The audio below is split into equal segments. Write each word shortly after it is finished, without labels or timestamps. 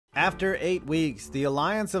After 8 weeks, the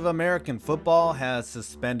Alliance of American Football has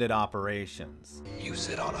suspended operations. You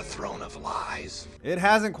sit on a throne of lies. It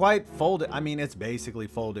hasn't quite folded. I mean, it's basically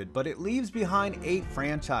folded, but it leaves behind 8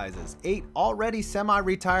 franchises, 8 already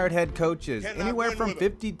semi-retired head coaches, anywhere from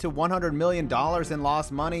 $50 to $100 million in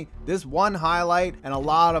lost money, this one highlight, and a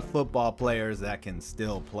lot of football players that can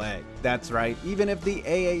still play. That's right, even if the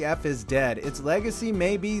AAF is dead, its legacy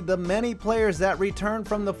may be the many players that return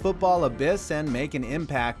from the football abyss and make an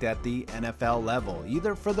impact at the NFL level,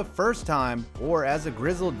 either for the first time or as a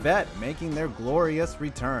grizzled vet making their glorious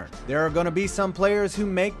return. There are going to be some players who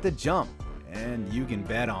make the jump, and you can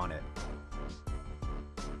bet on it.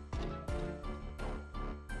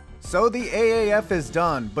 So the AAF is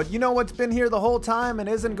done, but you know what's been here the whole time and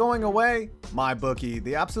isn't going away? MyBookie,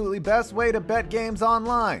 the absolutely best way to bet games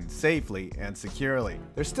online, safely and securely.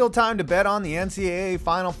 There's still time to bet on the NCAA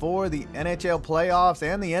Final Four, the NHL playoffs,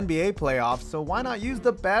 and the NBA playoffs, so why not use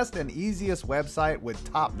the best and easiest website with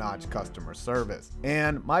top-notch customer service?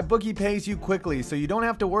 And MyBookie pays you quickly, so you don't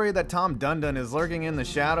have to worry that Tom Dundon is lurking in the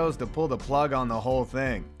shadows to pull the plug on the whole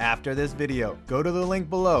thing. After this video, go to the link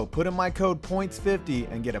below, put in my code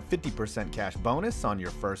POINTS50 and get a 50% cash bonus on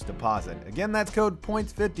your first deposit. Again, that's code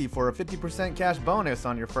POINTS50 for a 50% cash bonus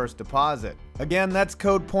on your first deposit. Again, that's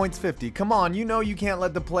code POINTS50. Come on, you know you can't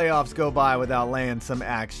let the playoffs go by without laying some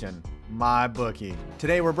action. MyBookie.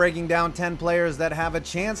 Today we're breaking down 10 players that have a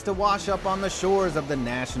chance to wash up on the shores of the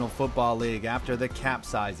National Football League after the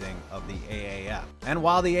capsizing of the AAF. And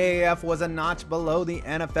while the AAF was a notch below the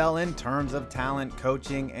NFL in terms of talent,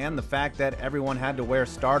 coaching, and the fact that everyone had to wear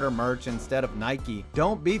starter merch instead of Nike,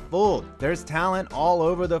 don't be fooled. There's talent all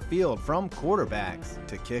over the field, from quarterbacks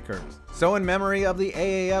to kickers. So in memory of the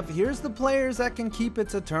AAF, here's the players that can keep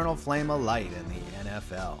its eternal flame alight in the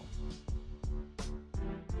NFL.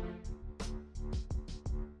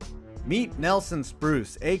 Meet Nelson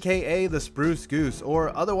Spruce, aka the Spruce Goose,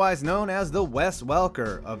 or otherwise known as the Wes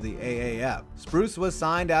Welker of the AAF. Spruce was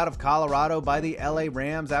signed out of Colorado by the LA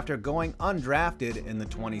Rams after going undrafted in the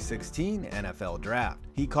 2016 NFL Draft.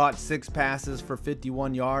 He caught 6 passes for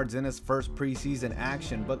 51 yards in his first preseason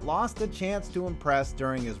action, but lost a chance to impress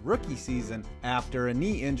during his rookie season after a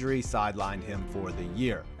knee injury sidelined him for the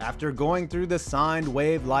year. After going through the signed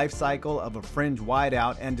wave life cycle of a fringe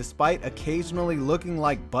wideout, and despite occasionally looking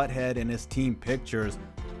like Butthead in his team pictures,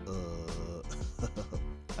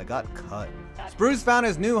 I got cut. Spruce found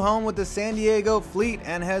his new home with the San Diego Fleet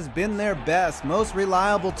and has been their best, most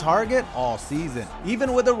reliable target all season.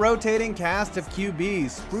 Even with a rotating cast of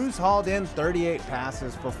QBs, Spruce hauled in 38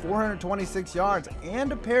 passes for 426 yards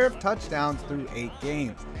and a pair of touchdowns through 8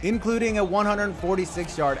 games, including a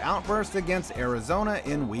 146-yard outburst against Arizona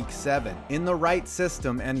in Week 7. In the right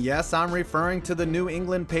system, and yes, I'm referring to the New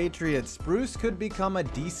England Patriots, Spruce could become a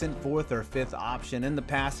decent 4th or 5th option in the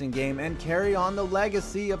passing game and carry on the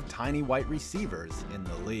legacy of tiny white receivers in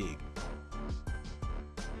the league.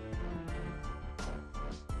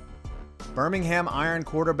 Birmingham Iron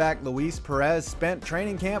quarterback Luis Perez spent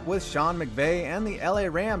training camp with Sean McVay and the LA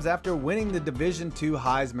Rams after winning the Division II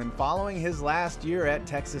Heisman following his last year at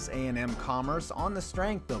Texas A&M Commerce on the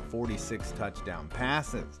strength of 46 touchdown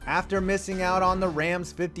passes. After missing out on the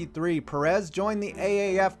Rams 53, Perez joined the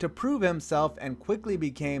AAF to prove himself and quickly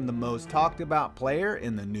became the most talked about player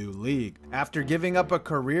in the new league. After giving up a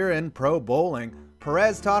career in pro bowling,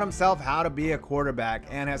 Perez taught himself how to be a quarterback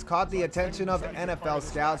and has caught the attention of NFL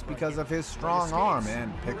scouts because of his strong arm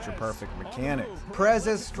and picture-perfect mechanics. Perez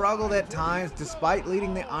has struggled at times despite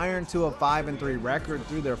leading the Iron to a 5-3 record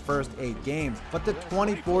through their first 8 games, but the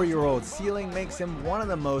 24-year-old ceiling makes him one of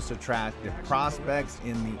the most attractive prospects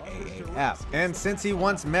in the AAF. And since he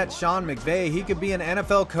once met Sean McVay, he could be an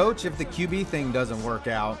NFL coach if the QB thing doesn't work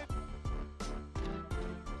out.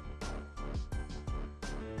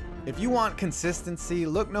 If you want consistency,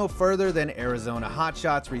 look no further than Arizona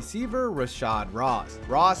Hotshots receiver Rashad Ross.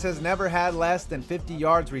 Ross has never had less than 50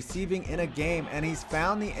 yards receiving in a game, and he's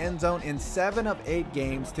found the end zone in 7 of 8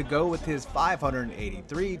 games to go with his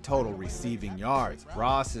 583 total receiving yards.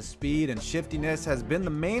 Ross's speed and shiftiness has been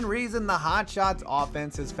the main reason the Hotshots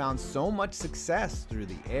offense has found so much success through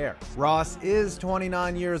the air. Ross is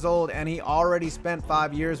 29 years old, and he already spent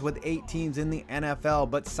 5 years with 8 teams in the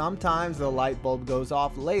NFL, but sometimes the light bulb goes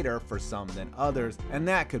off later for some than others, and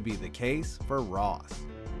that could be the case for Ross.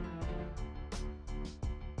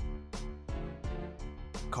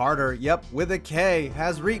 Carter, yep, with a K,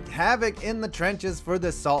 has wreaked havoc in the trenches for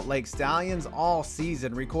the Salt Lake Stallions all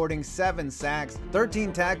season, recording 7 sacks,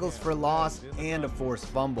 13 tackles for loss, and a forced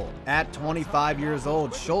fumble. At 25 years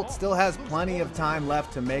old, Schultz still has plenty of time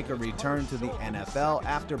left to make a return to the NFL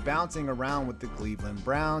after bouncing around with the Cleveland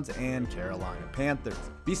Browns and Carolina Panthers.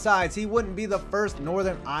 Besides, he wouldn't be the first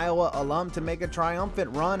Northern Iowa alum to make a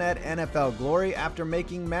triumphant run at NFL glory after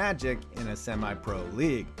making magic in a semi-pro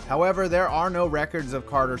league. However, there are no records of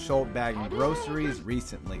Carter Schultz bagging groceries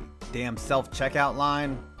recently. Damn self-checkout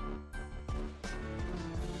line.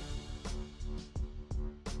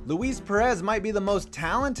 Luis Perez might be the most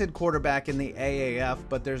talented quarterback in the AAF,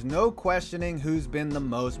 but there's no questioning who's been the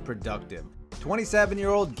most productive.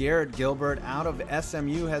 27-year-old Garrett Gilbert out of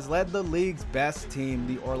SMU has led the league's best team,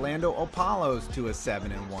 the Orlando Apollos, to a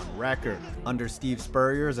 7-1 record. Under Steve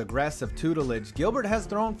Spurrier's aggressive tutelage, Gilbert has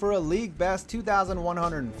thrown for a league-best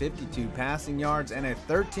 2,152 passing yards and a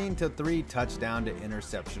 13-3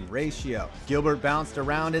 touchdown-to-interception ratio. Gilbert bounced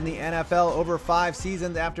around in the NFL over 5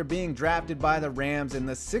 seasons after being drafted by the Rams in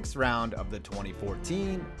the 6th round of the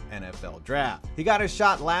 2014 NFL Draft. He got a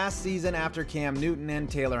shot last season after Cam Newton and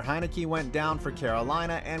Taylor Heineke went down for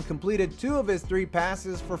Carolina and completed 2 of his 3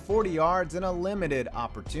 passes for 40 yards in a limited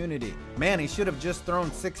opportunity. Man, he should have just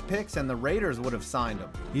thrown 6 picks and the Raiders would have signed him.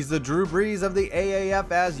 He's the Drew Brees of the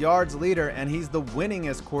AAF as yards leader, and he's the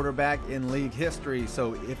winningest quarterback in league history,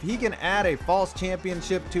 so if he can add a false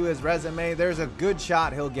championship to his resume, there's a good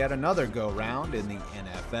shot he'll get another go-round in the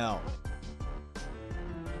NFL.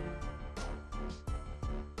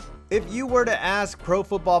 If you were to ask Pro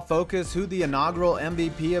Football Focus who the inaugural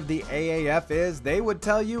MVP of the AAF is, they would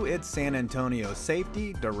tell you it's San Antonio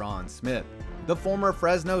safety Deron Smith. The former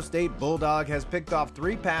Fresno State Bulldog has picked off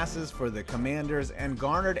 3 passes for the Commanders and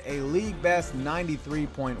garnered a league-best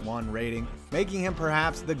 93.1 rating, making him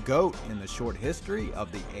perhaps the GOAT in the short history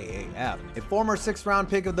of the AAF. A former 6th-round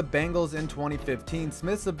pick of the Bengals in 2015,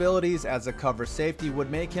 Smith's abilities as a cover safety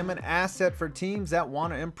would make him an asset for teams that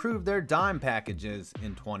want to improve their dime packages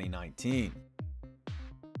in 2019.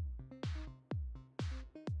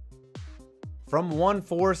 From one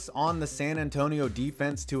force on the San Antonio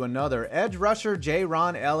defense to another, edge rusher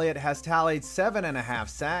Jaron Elliott has tallied 7.5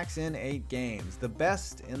 sacks in 8 games, the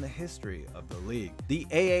best in the history of the league. The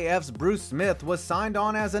AAF's Bruce Smith was signed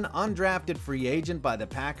on as an undrafted free agent by the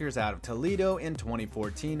Packers out of Toledo in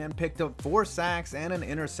 2014 and picked up 4 sacks and an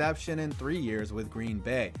interception in 3 years with Green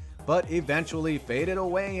Bay, but eventually faded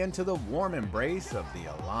away into the warm embrace of the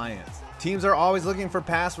Alliance. Teams are always looking for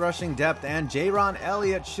pass rushing depth, and Jaron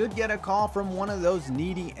Elliott should get a call from one of those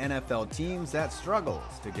needy NFL teams that struggles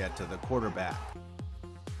to get to the quarterback.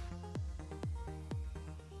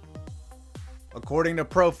 According to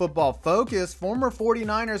Pro Football Focus, former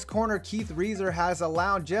 49ers corner Keith Reeser has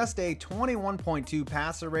allowed just a 21.2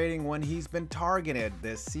 passer rating when he's been targeted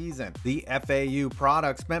this season. The FAU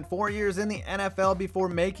product spent 4 years in the NFL before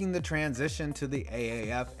making the transition to the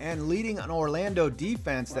AAF and leading an Orlando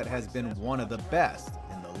defense that has been one of the best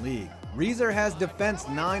in the league. Reeser has defensed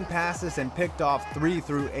 9 passes and picked off 3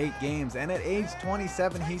 through 8 games, and at age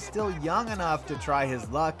 27, he's still young enough to try his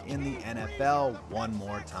luck in the NFL one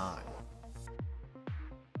more time.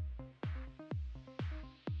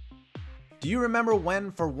 Do you remember when,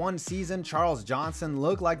 for one season, Charles Johnson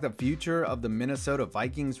looked like the future of the Minnesota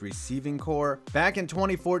Vikings receiving corps? Back in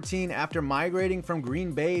 2014, after migrating from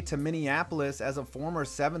Green Bay to Minneapolis as a former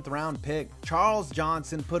 7th-round pick, Charles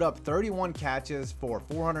Johnson put up 31 catches for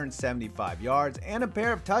 475 yards and a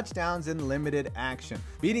pair of touchdowns in limited action,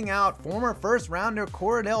 beating out former first-rounder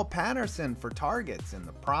Cordell Patterson for targets in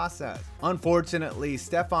the process. Unfortunately,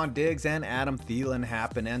 Stephon Diggs and Adam Thielen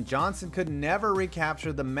happened, and Johnson could never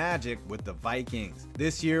recapture the magic with the Vikings.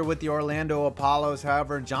 This year with the Orlando Apollos,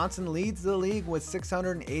 however, Johnson leads the league with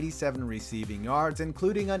 687 receiving yards,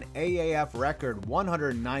 including an AAF record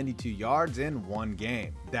 192 yards in 1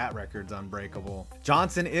 game. That record's unbreakable.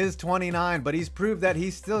 Johnson is 29, but he's proved that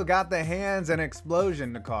he's still got the hands and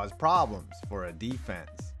explosion to cause problems for a defense.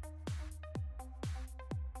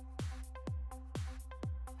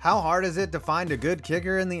 How hard is it to find a good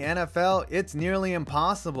kicker in the NFL? It's nearly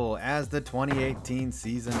impossible, as the 2018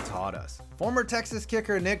 season taught us. Former Texas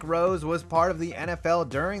kicker Nick Rose was part of the NFL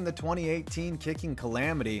during the 2018 kicking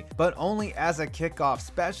calamity, but only as a kickoff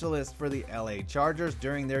specialist for the LA Chargers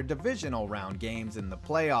during their divisional round games in the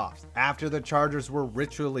playoffs. After the Chargers were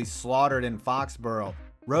ritually slaughtered in Foxborough,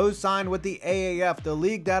 Rose signed with the AAF, the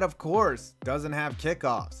league that, of course, doesn't have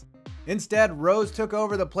kickoffs. Instead, Rose took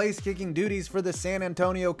over the place-kicking duties for the San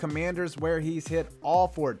Antonio Commanders, where he's hit all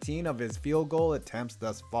 14 of his field goal attempts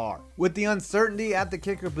thus far. With the uncertainty at the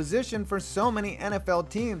kicker position for so many NFL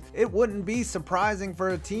teams, it wouldn't be surprising for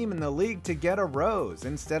a team in the league to get a Rose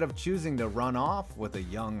instead of choosing to run off with a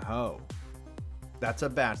young Ho. That's a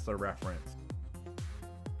Bachelor reference.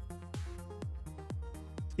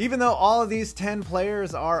 Even though all of these 10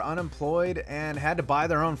 players are unemployed and had to buy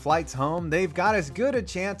their own flights home, they've got as good a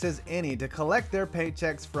chance as any to collect their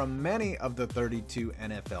paychecks from many of the 32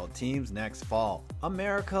 NFL teams next fall.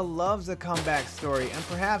 America loves a comeback story, and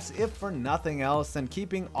perhaps if for nothing else than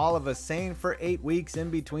keeping all of us sane for 8 weeks in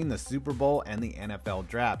between the Super Bowl and the NFL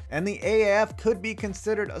draft. And the AAF could be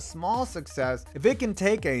considered a small success if it can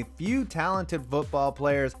take a few talented football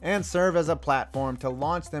players and serve as a platform to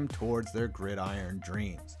launch them towards their gridiron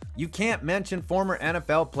dreams. You can't mention former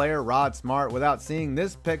NFL player Rod Smart without seeing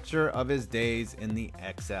this picture of his days in the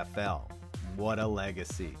XFL. What a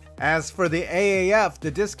legacy. As for the AAF,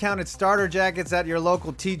 the discounted starter jackets at your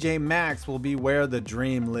local TJ Maxx will be where the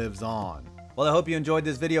dream lives on. Well, I hope you enjoyed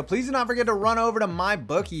this video. Please do not forget to run over to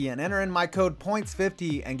MyBookie and enter in my code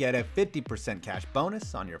POINTS50 and get a 50% cash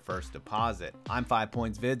bonus on your first deposit. I'm 5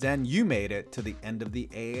 Points Vids, and you made it to the end of the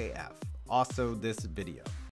AAF. Also this video.